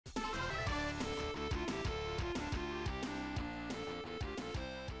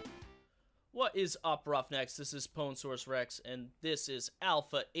What is up, Roughnecks? This is Source Rex, and this is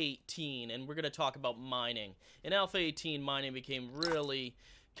Alpha 18, and we're going to talk about mining. In Alpha 18, mining became really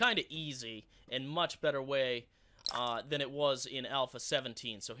kind of easy and much better way than it was in Alpha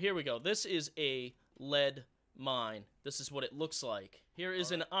 17. So here we go. This is a lead mine. This is what it looks like. Here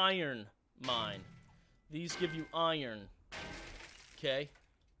is an iron mine. These give you iron. Okay.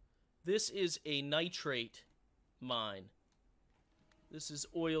 This is a nitrate mine. This is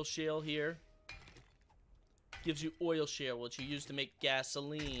oil shale here. Gives you oil shale, which you use to make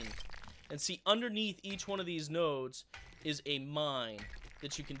gasoline. And see, underneath each one of these nodes is a mine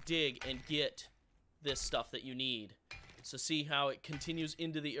that you can dig and get this stuff that you need. So see how it continues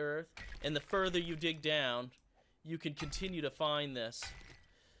into the earth? And the further you dig down, you can continue to find this.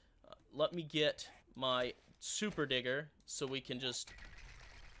 Let me get my super digger so we can just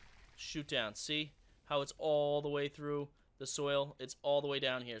shoot down. See how it's all the way through the soil? It's all the way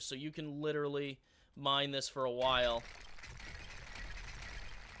down here. So you can literally mine this for a while.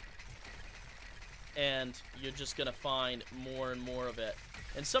 And you're just going to find more and more of it.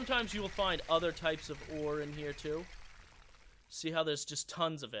 And sometimes you will find other types of ore in here too. See how there's just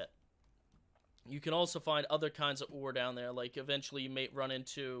tons of it. You can also find other kinds of ore down there. Like eventually you may run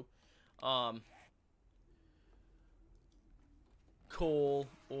into coal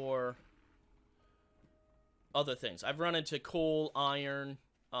or other things. I've run into coal, iron,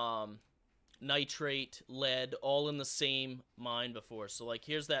 nitrate, lead, all in the same mine before. So like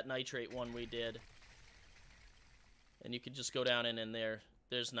here's that nitrate one we did. And you can just go down in and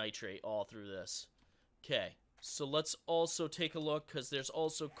there's nitrate all through this. Okay, so let's also take a look, because there's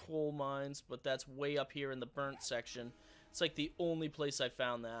also coal mines, but that's way up here in the burnt section. It's like the only place I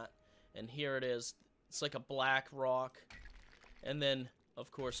found that. And here it is. It's like a black rock. And then, of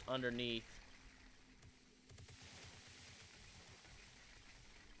course, underneath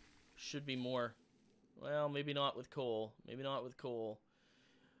should be more. Well, maybe not with coal. Maybe not with coal.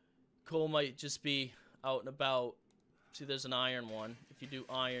 Coal might just be out and about. See, there's an iron one. If you do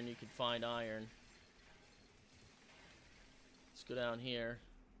iron, you can find iron. Let's go down here.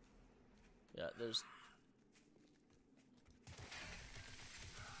 Yeah, there's...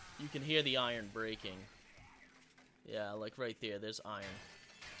 You can hear the iron breaking. Yeah, like right there, there's iron.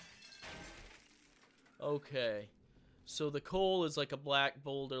 Okay. So the coal is like a black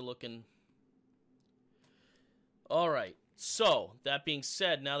boulder looking. Alright, so that being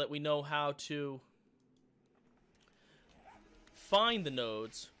said, now that we know how to find the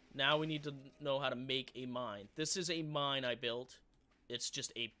nodes, now we need to know how to make a mine. This is a mine I built. It's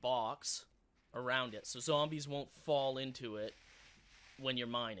just a box around it, so zombies won't fall into it when you're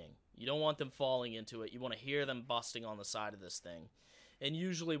mining. You don't want them falling into it. You want to hear them busting on the side of this thing. And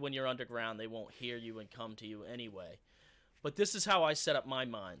usually when you're underground, they won't hear you and come to you anyway. But this is how I set up my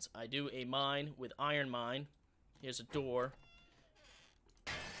mines. I do a mine with iron mine. Here's a door.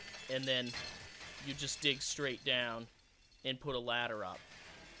 And then you just dig straight down and put a ladder up.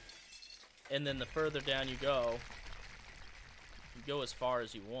 And then the further down you go as far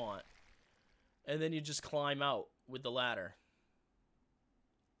as you want. And then you just climb out with the ladder.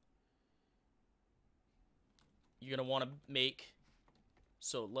 You're going to want to make...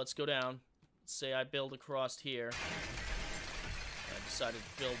 So let's go down. Let's say I build across here. I decided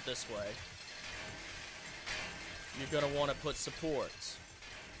to build this way. You're going to want to put supports.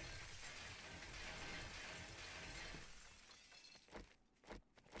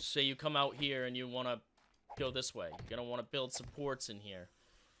 Say you come out here and you want to go this way. You're going to want to build supports in here.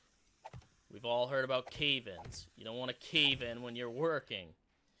 We've all heard about cave-ins. You don't want to cave in when you're working.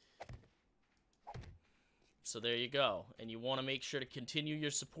 So there you go. And you want to make sure to continue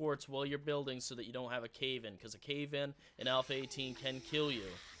your supports while you're building so that you don't have a cave-in. Because a cave-in in Alpha 18 can kill you.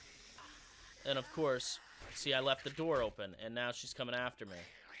 And of course, see, I left the door open. And now she's coming after me.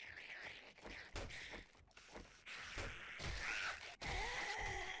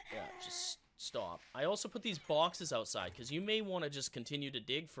 Yeah, just stop. I also put these boxes outside. Because you may want to just continue to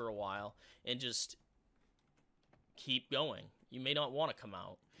dig for a while. And just keep going. You may not want to come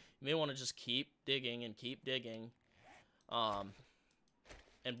out. You may want to just keep digging and keep digging.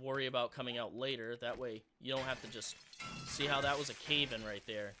 And worry about coming out later. That way, you don't have to just... See how that was a cave-in right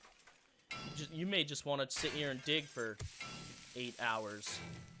there. You may just want to sit here and dig for 8 hours.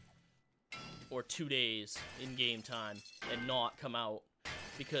 Or 2 days in game time. And not come out.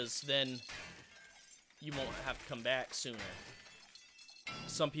 Because then you won't have to come back sooner.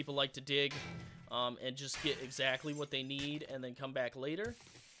 Some people like to dig... and just get exactly what they need and then come back later.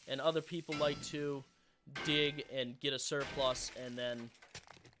 And other people like to dig and get a surplus and then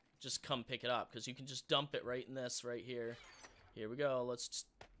just come pick it up. Because you can just dump it right in this right here. Here we go. Let's just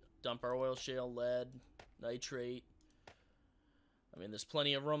dump our oil shale, lead, nitrate. I mean, there's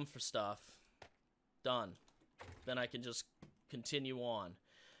plenty of room for stuff. Done. Then I can just continue on.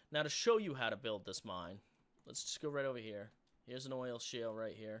 Now, to show you how to build this mine, let's just go right over here. Here's an oil shale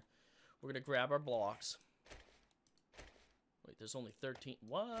right here. We're going to grab our blocks. Wait, there's only 13.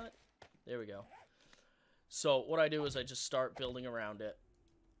 What? There we go. So, what I do is I just start building around it.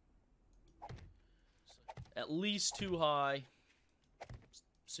 At least 2 high,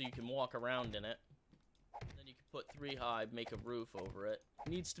 so you can walk around in it. Then you can put 3 high, make a roof over it. It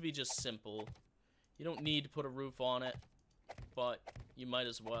needs to be just simple. You don't need to put a roof on it, but you might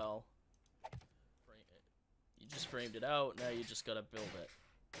as well. You just framed it out, now you just gotta build it.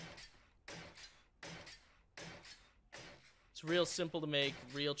 It's real simple to make,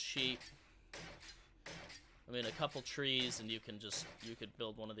 real cheap. I mean, a couple trees and you could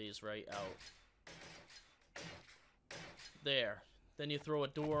build one of these right out. There. Then you throw a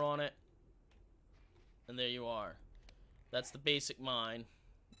door on it, and there you are. That's the basic mine.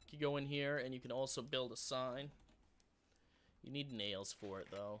 You go in here, and you can also build a sign. You need nails for it,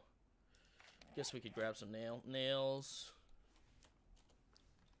 though. Guess we could grab some nails.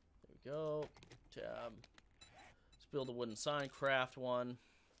 There we go. Tab. Let's build a wooden sign, craft one.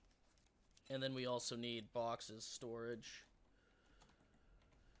 And then we also need boxes, storage.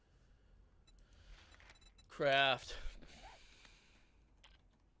 Craft.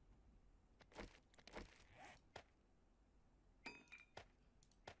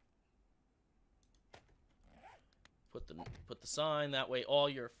 Put the sign, that way all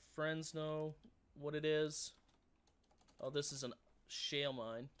your friends know what it is. Oh, this is a shale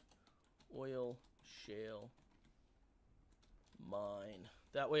mine. Oil shale mine.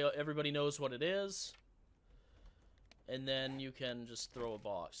 That way everybody knows what it is. And then you can just throw a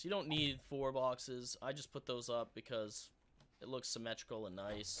box. You don't need 4 boxes. I just put those up because it looks symmetrical and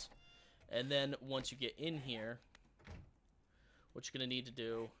nice. And then once you get in here, what you're going to need to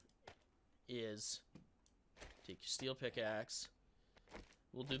do is take your steel pickaxe.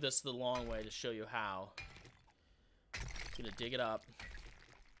 We'll do this the long way to show you how. You're going to dig it up.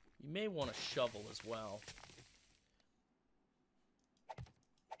 You may want a shovel as well.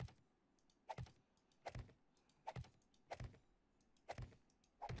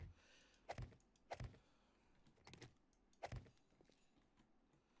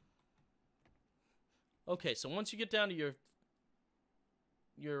 Okay, so once you get down to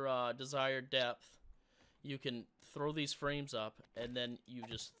your desired depth, you can throw these frames up, and then you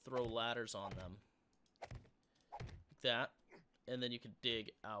just throw ladders on them. Like that. And then you can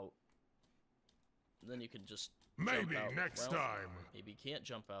dig out. And then you can just maybe jump out. Next time. Maybe you can't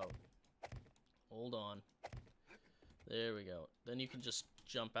jump out. Hold on. There we go. Then you can just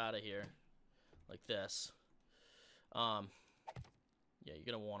jump out of here. Like this. Yeah, you're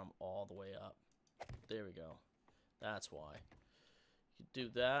going to want them all the way up. There we go. That's why. You do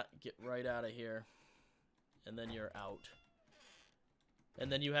that, get right out of here, and then you're out.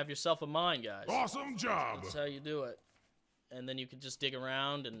 And then you have yourself a mine, guys. Awesome job! That's how you do it. And then you can just dig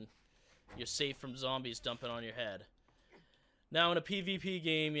around, and you're safe from zombies dumping on your head. Now, in a PvP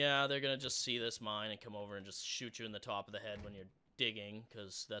game, yeah, they're going to just see this mine and come over and just shoot you in the top of the head when you're digging,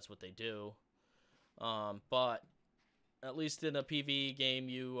 because that's what they do. But at least in a PvE game,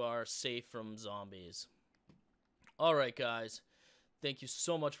 you are safe from zombies. Alright, guys. Thank you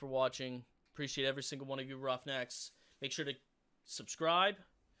so much for watching. Appreciate every single one of you roughnecks. Make sure to subscribe.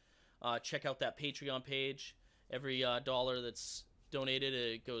 Check out that Patreon page. Every dollar that's donated,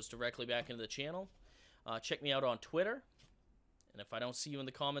 it goes directly back into the channel. Check me out on Twitter. And if I don't see you in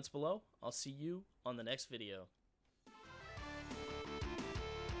the comments below, I'll see you on the next video.